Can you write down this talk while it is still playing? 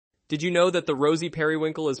Did you know that the rosy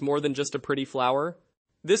periwinkle is more than just a pretty flower?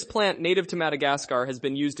 This plant, native to Madagascar, has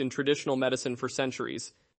been used in traditional medicine for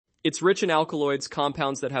centuries. It's rich in alkaloids,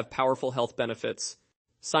 compounds that have powerful health benefits.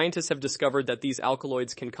 Scientists have discovered that these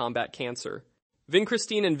alkaloids can combat cancer.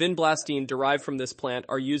 Vincristine and Vinblastine, derived from this plant,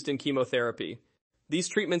 are used in chemotherapy. These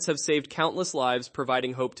treatments have saved countless lives,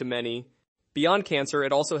 providing hope to many. Beyond cancer,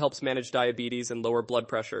 it also helps manage diabetes and lower blood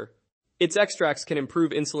pressure. Its extracts can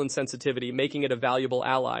improve insulin sensitivity, making it a valuable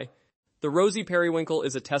ally. The rosy periwinkle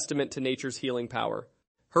is a testament to nature's healing power.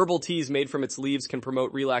 Herbal teas made from its leaves can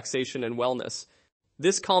promote relaxation and wellness.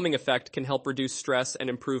 This calming effect can help reduce stress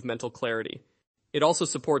and improve mental clarity. It also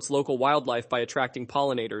supports local wildlife by attracting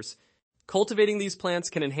pollinators. Cultivating these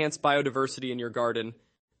plants can enhance biodiversity in your garden.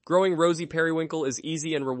 Growing rosy periwinkle is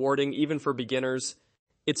easy and rewarding even for beginners.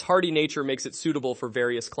 Its hardy nature makes it suitable for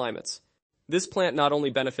various climates. This plant not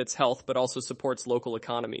only benefits health but also supports local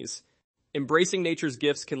economies. Embracing nature's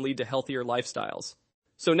gifts can lead to healthier lifestyles.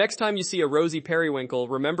 So next time you see a rosy periwinkle,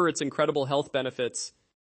 remember its incredible health benefits.